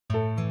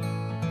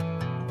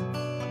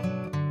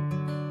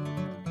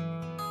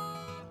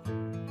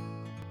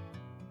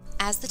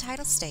As the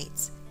title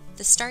states,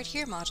 the Start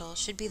Here module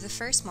should be the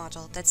first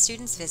module that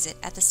students visit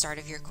at the start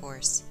of your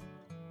course.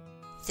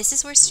 This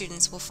is where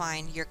students will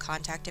find your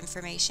contact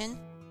information,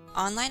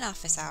 online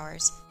office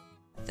hours,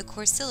 the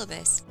course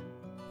syllabus,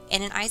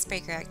 and an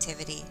icebreaker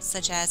activity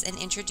such as an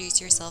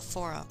Introduce Yourself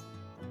forum.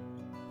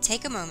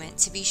 Take a moment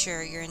to be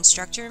sure your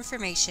instructor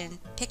information,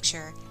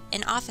 picture,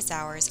 and office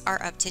hours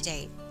are up to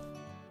date.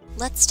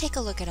 Let's take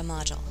a look at a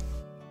module.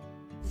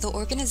 The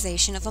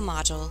organization of a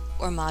module,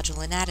 or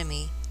module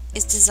anatomy,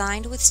 is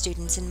designed with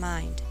students in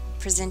mind,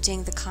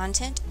 presenting the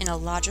content in a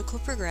logical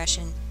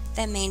progression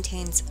that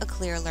maintains a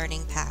clear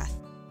learning path.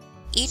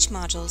 Each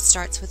module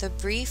starts with a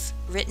brief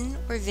written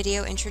or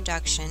video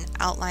introduction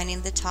outlining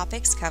the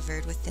topics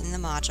covered within the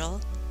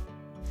module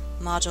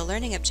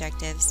learning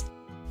objectives,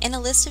 and a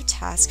list of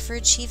tasks for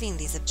achieving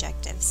these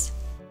objectives.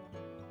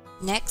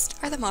 Next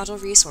are the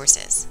module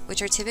resources,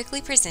 which are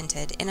typically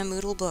presented in a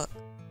Moodle book.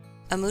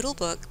 A Moodle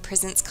book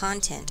presents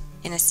content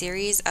in a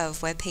series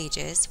of web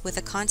pages with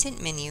a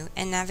content menu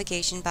and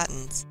navigation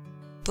buttons.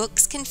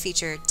 Books can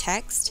feature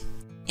text,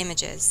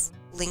 images,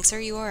 links or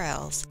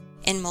URLs,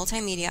 and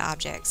multimedia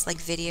objects like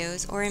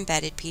videos or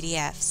embedded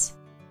PDFs.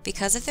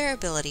 Because of their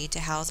ability to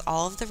house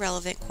all of the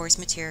relevant course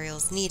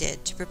materials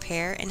needed to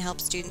prepare and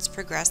help students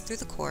progress through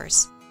the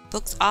course,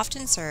 books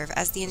often serve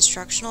as the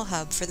instructional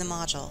hub for the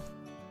module.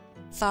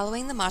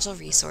 Following the module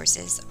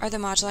resources are the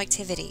module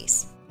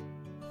activities.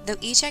 Though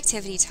each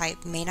activity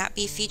type may not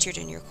be featured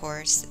in your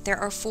course, there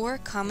are 4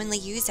 commonly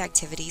used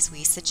activities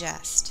we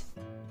suggest.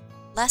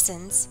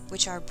 Lessons,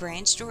 which are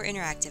branched or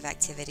interactive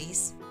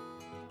activities.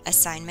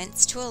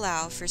 Assignments to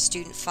allow for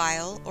student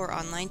file or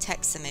online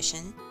text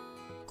submission.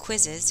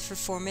 Quizzes for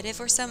formative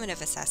or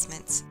summative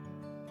assessments.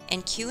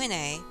 And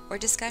Q&A or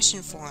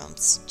discussion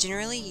forums,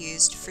 generally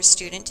used for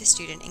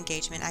student-to-student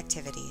engagement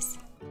activities.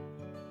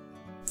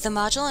 The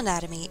module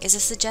anatomy is a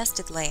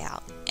suggested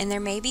layout, and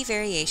there may be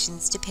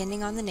variations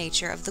depending on the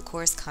nature of the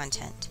course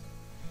content.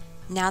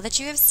 Now that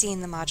you have seen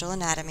the module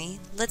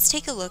anatomy, let's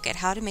take a look at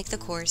how to make the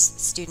course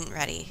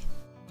student-ready.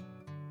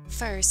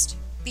 First,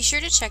 be sure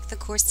to check the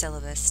course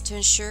syllabus to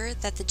ensure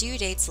that the due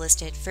dates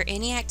listed for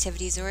any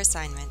activities or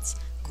assignments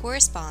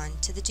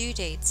correspond to the due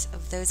dates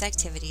of those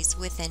activities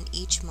within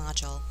each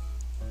module.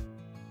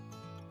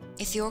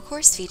 If your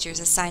course features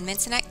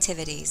assignments and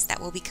activities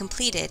that will be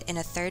completed in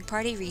a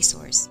third-party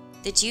resource,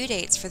 the due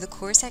dates for the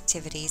course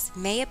activities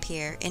may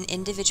appear in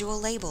individual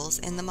labels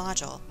in the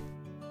module.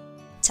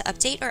 To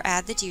update or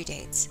add the due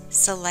dates,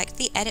 select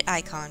the edit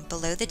icon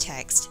below the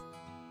text,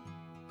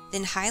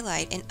 then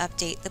highlight and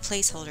update the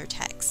placeholder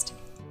text.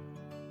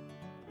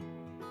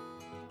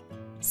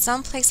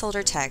 Some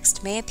placeholder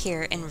text may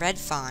appear in red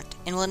font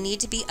and will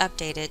need to be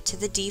updated to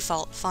the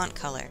default font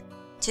color.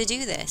 To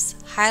do this,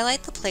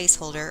 highlight the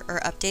placeholder or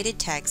updated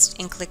text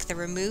and click the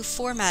Remove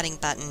Formatting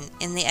button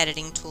in the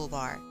editing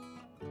toolbar.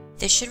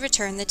 This should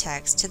return the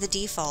text to the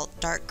default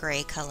dark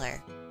gray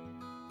color.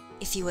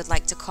 If you would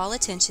like to call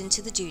attention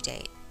to the due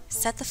date,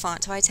 set the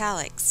font to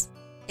italics.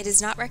 It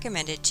is not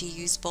recommended to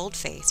use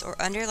boldface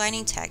or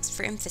underlining text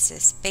for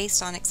emphasis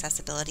based on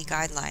accessibility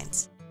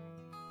guidelines.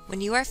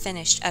 When you are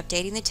finished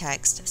updating the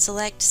text,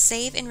 select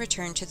Save and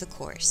Return to the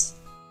course.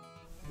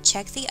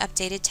 Check the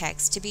updated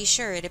text to be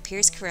sure it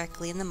appears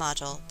correctly in the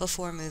module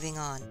before moving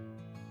on.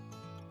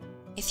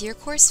 If your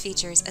course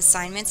features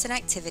assignments and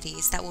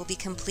activities that will be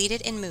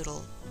completed in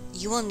Moodle,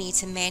 you will need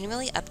to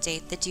manually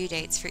update the due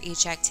dates for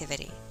each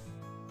activity.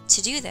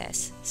 To do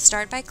this,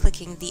 start by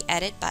clicking the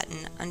Edit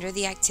button under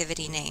the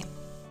activity name.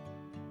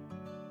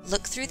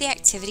 Look through the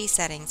activity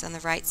settings on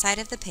the right side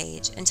of the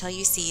page until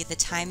you see the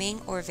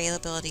timing or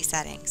availability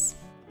settings.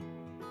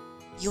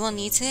 You will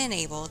need to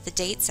enable the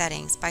date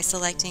settings by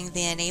selecting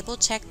the Enable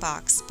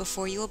checkbox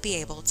before you will be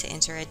able to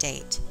enter a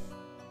date.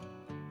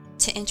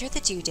 To enter the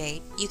due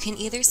date, you can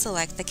either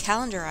select the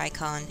calendar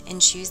icon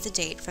and choose the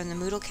date from the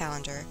Moodle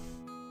calendar,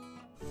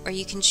 or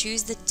you can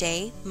choose the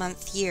day,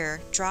 month,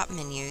 year drop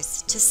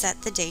menus to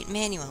set the date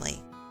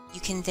manually. You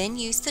can then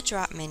use the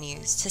drop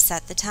menus to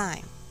set the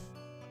time.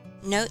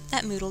 Note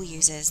that Moodle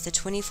uses the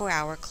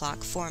 24-hour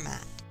clock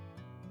format.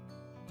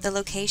 The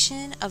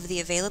location of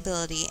the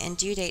availability and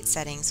due date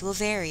settings will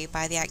vary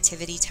by the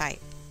activity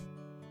type.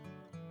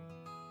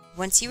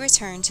 Once you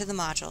return to the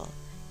module,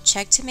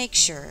 check to make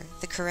sure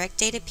the correct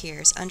date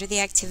appears under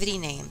the activity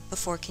name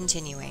before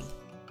continuing.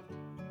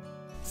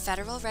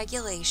 Federal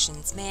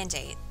regulations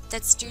mandate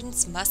that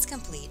students must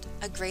complete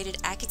a graded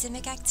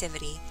academic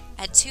activity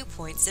at 2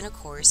 points in a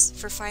course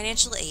for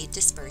financial aid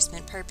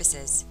disbursement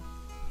purposes.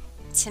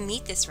 To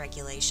meet this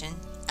regulation,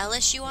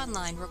 LSU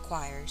Online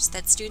requires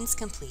that students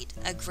complete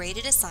a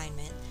graded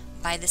assignment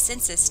by the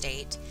census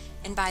date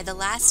and by the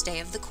last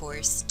day of the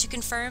course to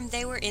confirm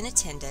they were in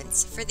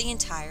attendance for the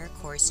entire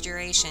course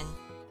duration.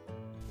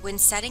 When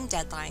setting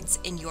deadlines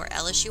in your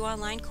LSU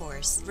Online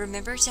course,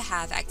 remember to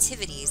have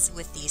activities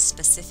with these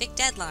specific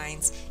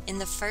deadlines in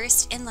the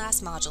first and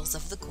last modules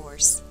of the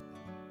course.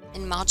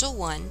 In Module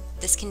 1,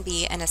 this can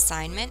be an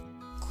assignment,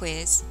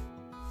 quiz,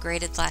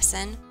 graded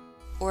lesson,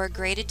 or a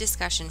graded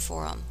discussion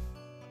forum.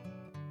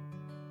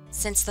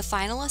 Since the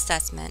final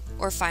assessment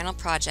or final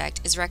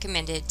project is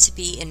recommended to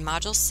be in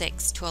Module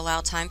 6 to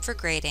allow time for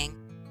grading,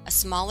 a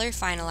smaller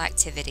final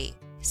activity,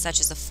 such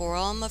as a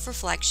forum of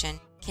reflection,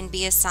 can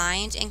be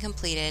assigned and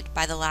completed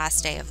by the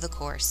last day of the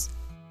course.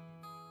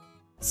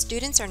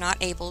 Students are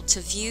not able to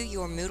view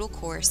your Moodle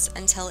course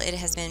until it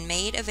has been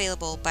made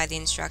available by the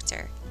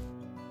instructor.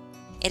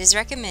 It is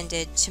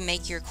recommended to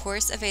make your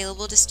course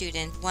available to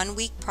students 1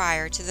 week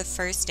prior to the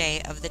first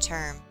day of the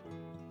term.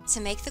 To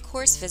make the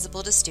course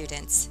visible to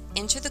students,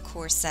 enter the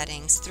course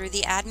settings through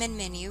the Admin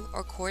menu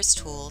or Course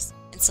Tools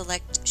and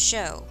select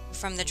Show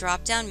from the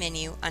drop-down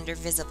menu under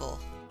Visible.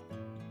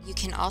 You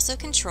can also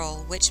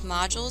control which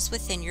modules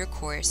within your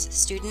course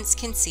students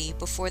can see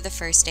before the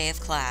first day of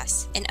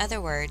class. In other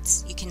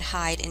words, you can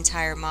hide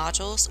entire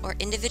modules or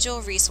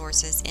individual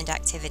resources and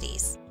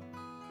activities.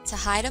 To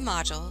hide a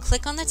module,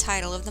 click on the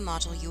title of the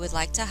module you would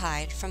like to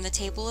hide from the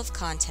table of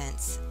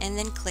contents, and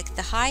then click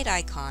the Hide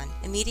icon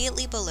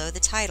immediately below the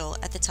title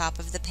at the top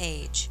of the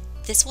page.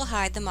 This will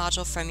hide the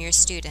module from your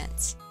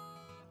students.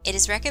 It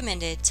is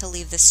recommended to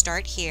leave the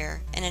Start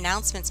Here and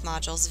Announcements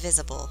modules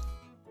visible.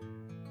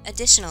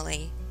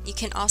 Additionally, you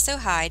can also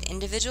hide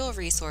individual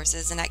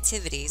resources and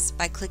activities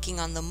by clicking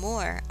on the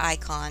More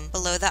icon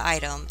below the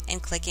item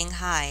and clicking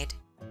Hide.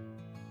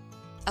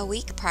 A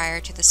week prior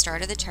to the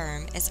start of the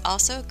term is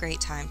also a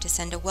great time to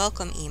send a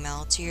welcome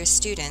email to your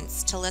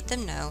students to let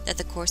them know that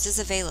the course is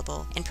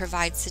available and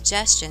provide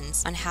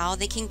suggestions on how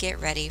they can get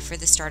ready for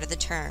the start of the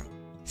term.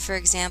 For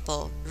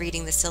example,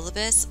 reading the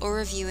syllabus or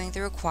reviewing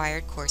the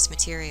required course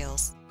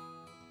materials.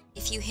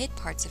 If you hid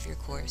parts of your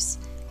course,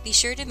 be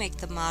sure to make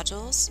the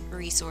modules,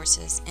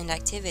 resources, and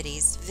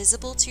activities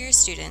visible to your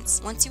students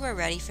once you are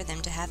ready for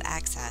them to have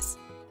access.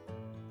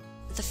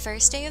 The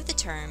first day of the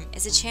term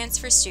is a chance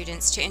for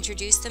students to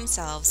introduce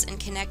themselves and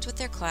connect with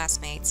their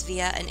classmates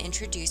via an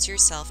Introduce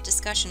Yourself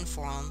discussion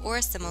forum or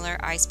a similar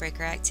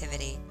icebreaker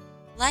activity.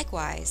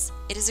 Likewise,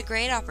 it is a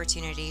great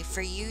opportunity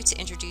for you to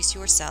introduce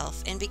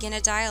yourself and begin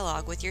a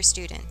dialogue with your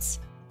students.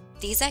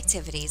 These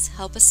activities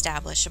help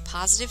establish a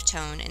positive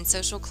tone and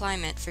social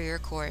climate for your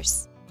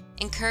course.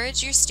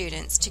 Encourage your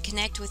students to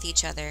connect with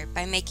each other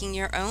by making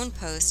your own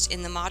posts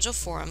in the module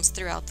forums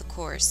throughout the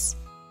course.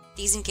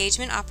 These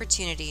engagement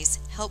opportunities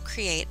help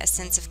create a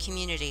sense of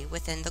community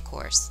within the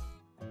course.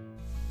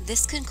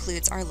 This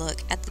concludes our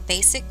look at the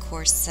basic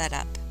course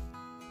setup.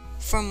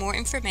 For more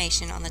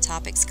information on the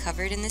topics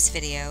covered in this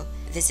video,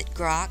 visit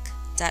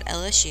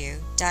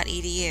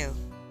groq.lsu.edu.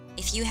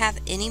 If you have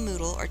any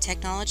Moodle or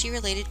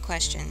technology-related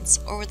questions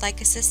or would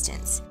like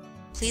assistance,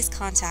 please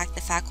contact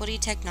the Faculty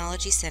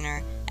Technology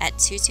Center at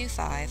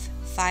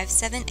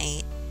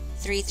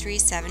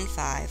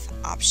 225-578-3375,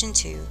 option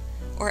 2,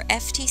 or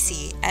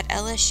ftc@lsu.edu.